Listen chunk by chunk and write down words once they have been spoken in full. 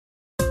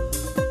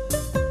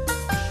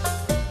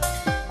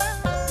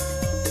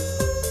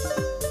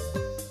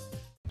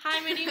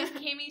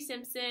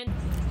Simpson.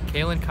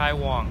 Kaylin Kai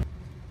Wong.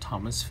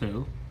 Thomas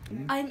Fu.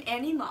 I'm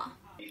Annie Ma.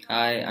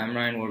 Hi, I'm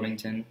Ryan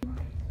Worthington.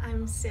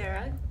 I'm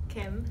Sarah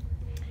Kim.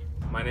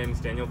 My name is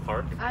Daniel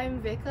Park. I'm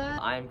Vika.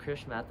 I'm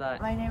Krish Mehta.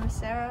 My name is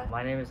Sarah.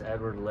 My name is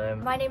Edward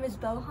Lim. My name is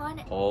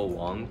Bohan. Paul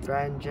Wong.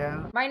 Brian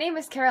Joe. My name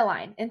is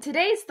Caroline, and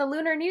today's the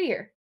Lunar New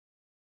Year.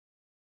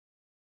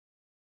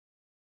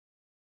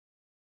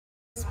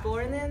 I was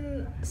born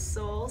in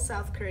Seoul,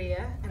 South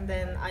Korea, and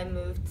then I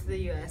moved to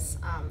the US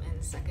in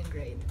 2nd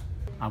grade.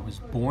 I was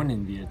born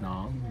in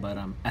Vietnam, but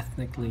I'm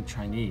ethnically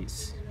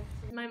Chinese.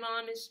 My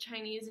mom is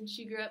Chinese and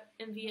she grew up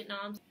in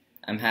Vietnam.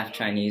 I'm half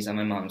Chinese on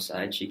my mom's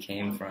side. She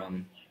came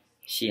from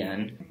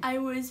Xi'an. I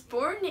was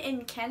born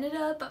in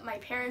Canada, but my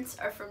parents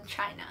are from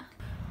China.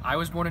 I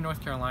was born in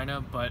North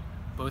Carolina, but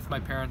both my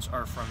parents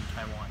are from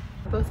Taiwan.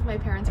 Both of my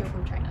parents are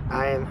from China.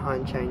 I am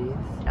Han Chinese.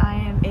 I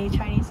am a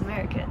Chinese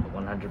American.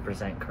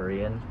 100%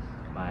 Korean.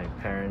 My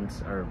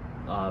parents are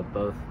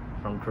both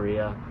from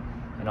Korea,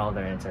 and all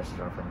their ancestors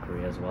are from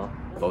Korea as well.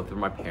 Both of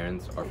my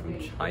parents are from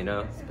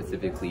China,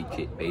 specifically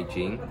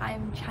Beijing.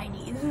 I'm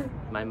Chinese.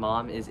 My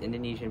mom is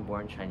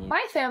Indonesian-born Chinese.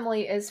 My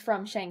family is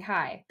from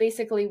Shanghai.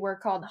 Basically, we're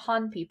called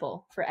Han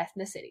people for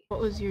ethnicity. What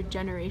was your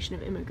generation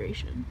of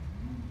immigration?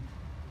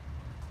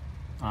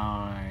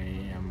 I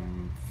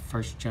am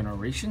first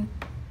generation.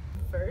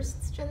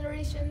 First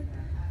generation?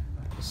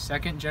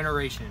 Second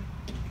generation.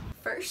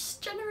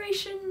 First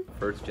generation?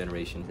 First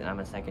generation. And I'm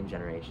a second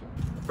generation.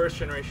 First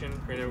generation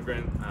Korean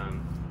immigrant.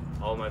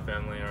 All of my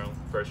family are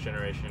first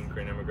generation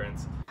Korean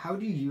immigrants. How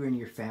do you and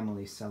your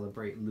family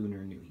celebrate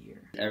Lunar New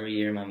Year? Every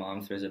year my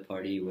mom throws a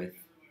party with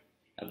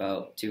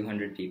about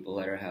 200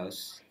 people at our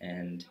house,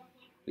 and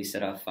we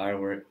set off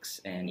fireworks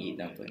and eat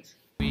dumplings.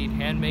 We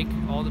hand make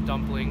all the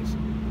dumplings.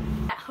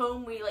 At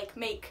home we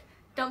make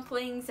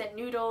dumplings and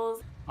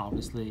noodles.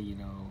 Obviously,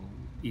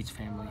 each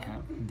family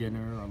have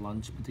dinner or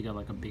lunch, put together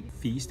like a big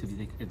feast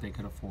if they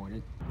could afford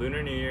it.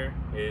 Lunar New Year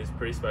is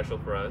pretty special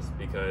for us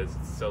because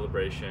it's a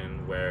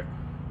celebration where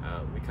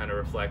we kind of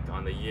reflect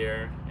on the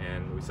year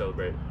and we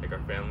celebrate our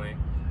family.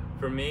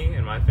 For me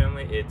and my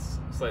family, it's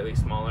slightly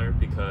smaller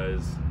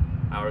because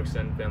our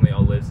extended family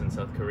all lives in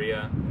South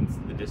Korea and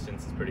the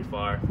distance is pretty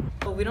far.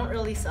 But we don't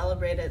really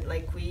celebrate it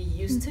like we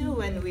used to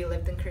when we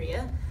lived in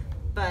Korea.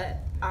 But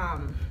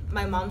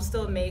my mom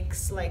still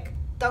makes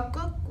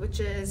tteokguk, which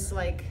is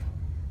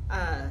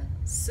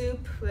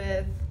soup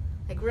with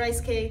rice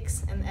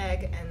cakes and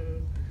egg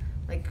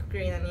and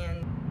green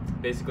onion.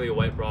 Basically a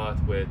white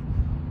broth with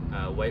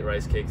white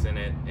rice cakes in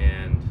it,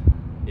 and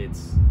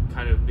it's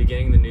kind of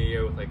beginning the new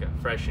year with a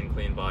fresh and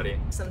clean body.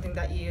 Something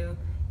that you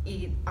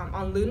eat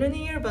on Lunar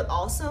New Year, but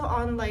also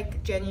on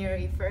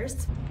January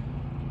 1st.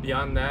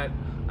 Beyond that,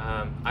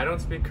 I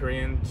don't speak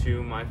Korean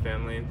to my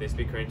family. They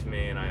speak Korean to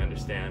me and I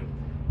understand,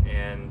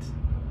 and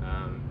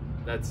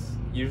that's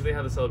usually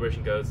how the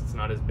celebration goes. It's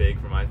not as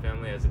big for my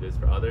family as it is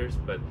for others,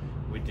 but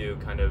we do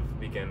kind of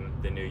begin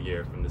the new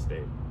year from this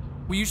date.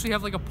 We usually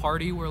have a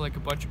party where a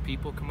bunch of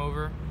people come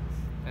over,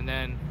 and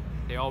then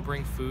they all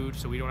bring food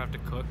so we don't have to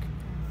cook.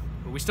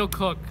 But we still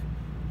cook,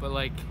 but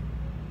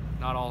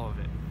not all of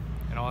it.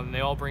 And they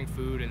all bring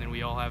food and then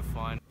we all have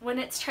fun. When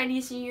it's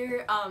Chinese New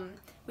Year,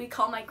 we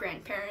call my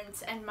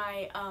grandparents and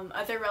my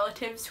other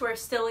relatives who are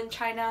still in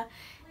China,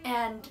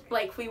 and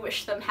we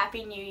wish them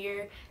Happy New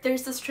Year.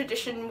 There's this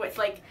tradition with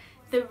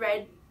the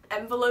red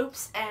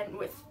envelopes and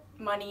with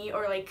money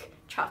or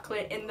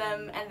chocolate in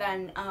them, and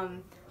then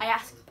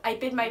I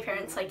bid my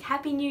parents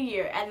Happy New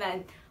Year, and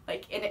then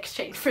in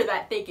exchange for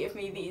that they give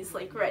me these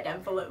red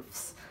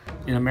envelopes.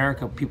 In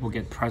America, people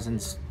get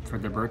presents for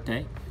their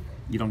birthday.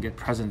 You don't get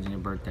presents on your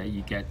birthday.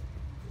 You get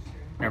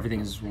everything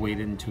is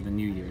weighted into the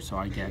new year. So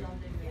I get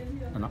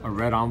a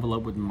red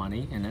envelope with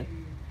money in it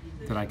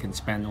that I can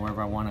spend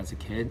wherever I want as a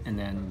kid, and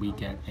then we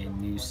get a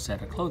new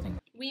set of clothing.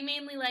 We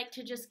mainly like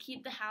to just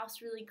keep the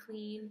house really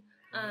clean,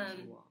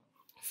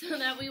 so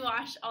that we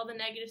wash all the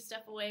negative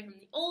stuff away from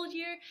the old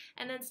year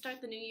and then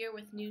start the new year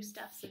with new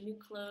stuff, so new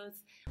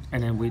clothes.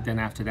 And then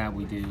after that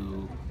we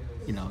do,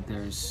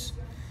 there's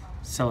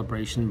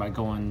celebration by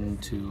going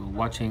to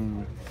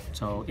watching.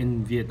 So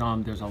in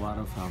Vietnam there's a lot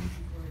of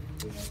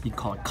you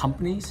call it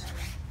companies,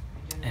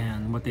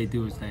 and what they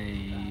do is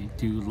they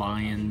do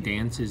lion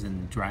dances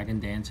and dragon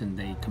dance, and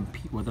they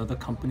compete with other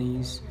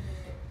companies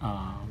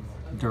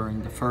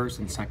during the 1st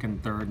and 2nd,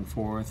 3rd and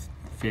 4th,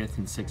 5th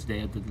and 6th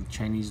day of the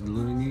Chinese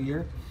Lunar New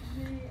Year.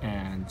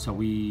 And so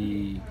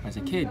we, as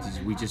a kids,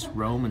 we just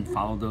roam and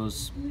follow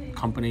those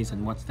companies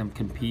and watch them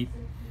compete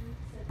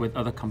with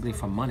other companies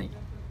for money.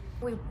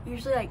 We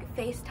usually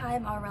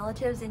FaceTime our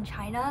relatives in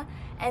China,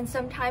 and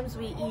sometimes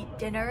we eat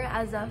dinner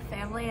as a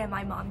family and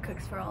my mom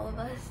cooks for all of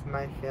us.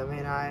 My family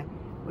and I,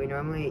 we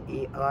normally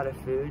eat a lot of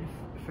food.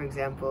 For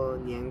example,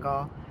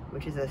 niangao,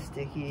 which is a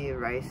sticky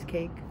rice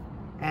cake,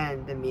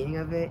 and the meaning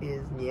of it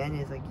is nian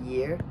is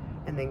year,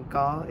 and then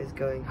gao is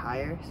going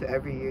higher, so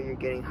every year you're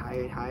getting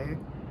higher and higher.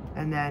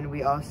 And then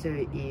we also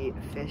eat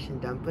fish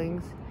and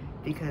dumplings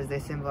because they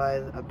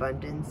symbolize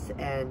abundance,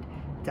 and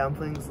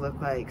dumplings look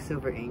like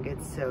silver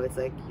ingots, so it's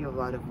you have a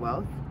lot of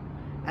wealth.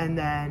 And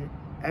then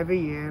Every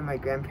year, my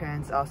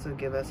grandparents also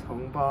give us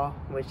hongbao,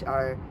 which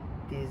are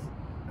these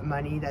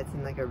money that's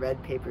in like a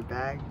red paper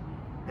bag,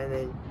 and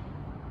then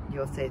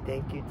you'll say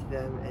thank you to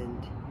them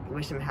and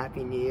wish them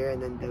Happy New Year,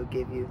 and then they'll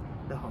give you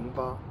the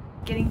hongbao.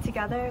 Getting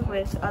together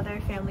with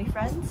other family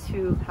friends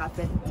who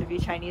happen to be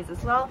Chinese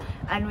as well,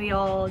 and we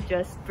all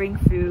just bring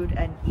food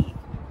and eat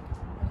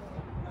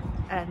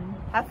and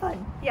have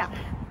fun. Yeah.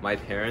 My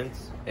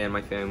parents and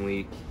my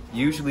family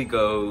usually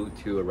go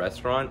to a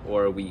restaurant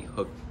or we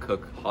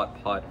cook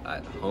hot pot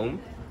at home,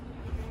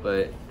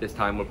 but this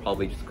time we're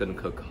probably just gonna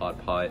cook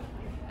hot pot.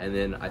 And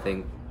then I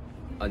think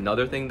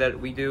another thing that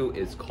we do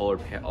is call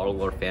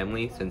all our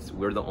family, since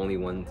we're the only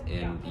ones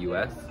in the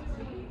US,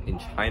 in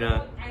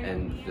China,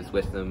 and just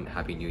wish them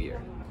Happy New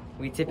Year.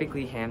 We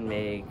typically hand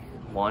make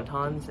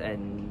wontons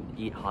and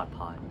eat hot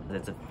pot.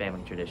 That's a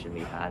family tradition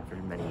we've had for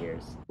many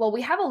years. Well,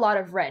 we have a lot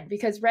of red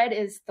because red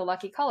is the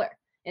lucky color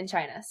in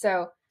China.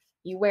 So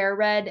you wear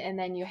red and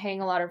then you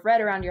hang a lot of red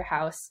around your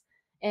house.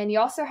 And you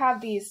also have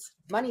these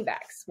money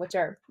bags, which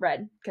are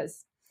red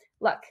because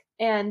luck.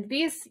 And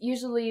these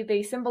usually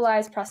they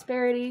symbolize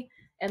prosperity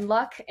and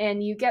luck,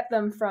 and you get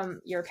them from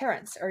your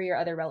parents or your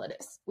other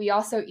relatives. We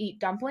also eat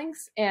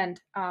dumplings, and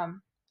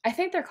I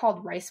think they're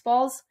called rice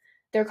balls.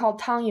 They're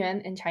called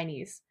tangyuan in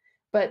Chinese,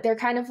 but they're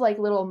kind of like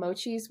little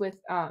mochis with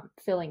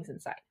fillings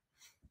inside.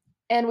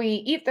 And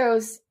we eat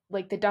those,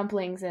 like the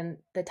dumplings and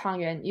the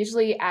tangyuan,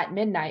 usually at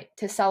midnight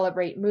to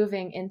celebrate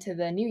moving into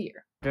the new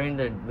year. During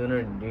the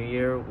Lunar New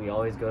Year, we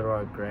always go to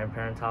our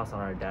grandparents' house on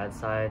our dad's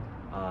side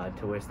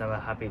to wish them a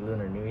happy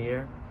Lunar New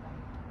Year.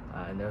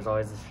 And there's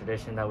always this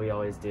tradition that we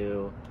always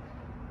do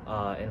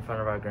in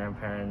front of our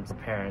grandparents'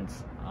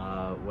 parents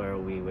where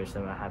we wish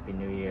them a happy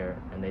new year,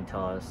 and they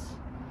tell us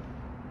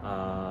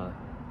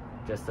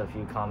just a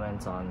few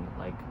comments on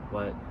like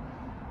what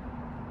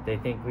they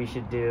think we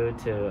should do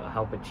to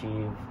help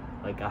achieve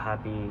like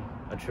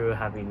a true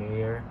happy new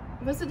year.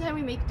 Most of the time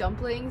we make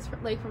dumplings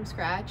like from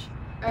scratch.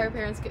 Our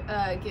parents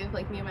give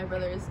like me and my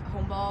brothers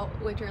hongbao,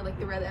 which are like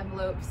the red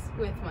envelopes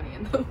with money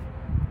in them.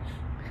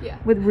 Yeah.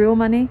 With real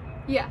money?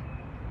 Yeah.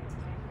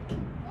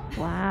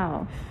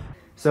 Wow.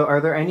 So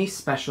are there any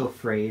special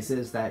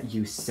phrases that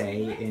you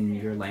say in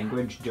your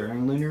language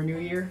during Lunar New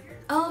Year?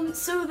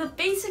 So the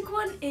basic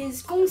one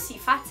is 恭喜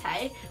发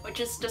财, which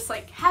is just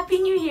like Happy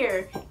New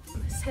Year.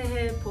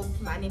 새해 복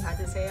많이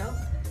받으세요,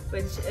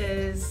 which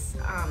is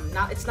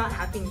it's not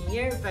Happy New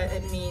Year, but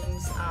it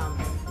means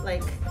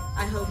like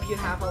I hope you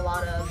have a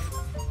lot of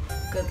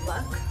good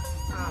luck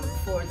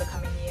for the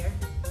coming year.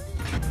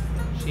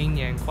 新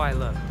年快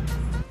乐，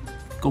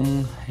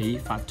恭喜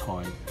发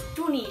财，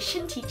祝你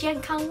身体健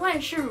康，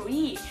万事如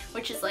意,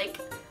 which is like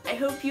I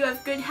hope you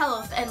have good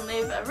health and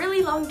live a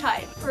really long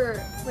time.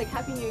 For like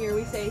Happy New Year,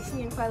 we say 新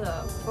年快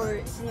乐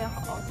or 新年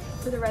好.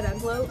 For the red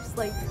envelopes,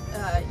 like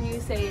you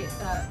say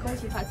恭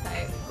喜发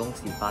财. 恭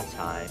喜发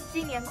财.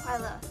 新年快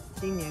乐.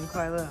 新年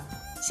快乐.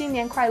 新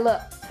年快乐.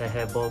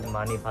 새해 복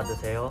많이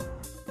받으세요.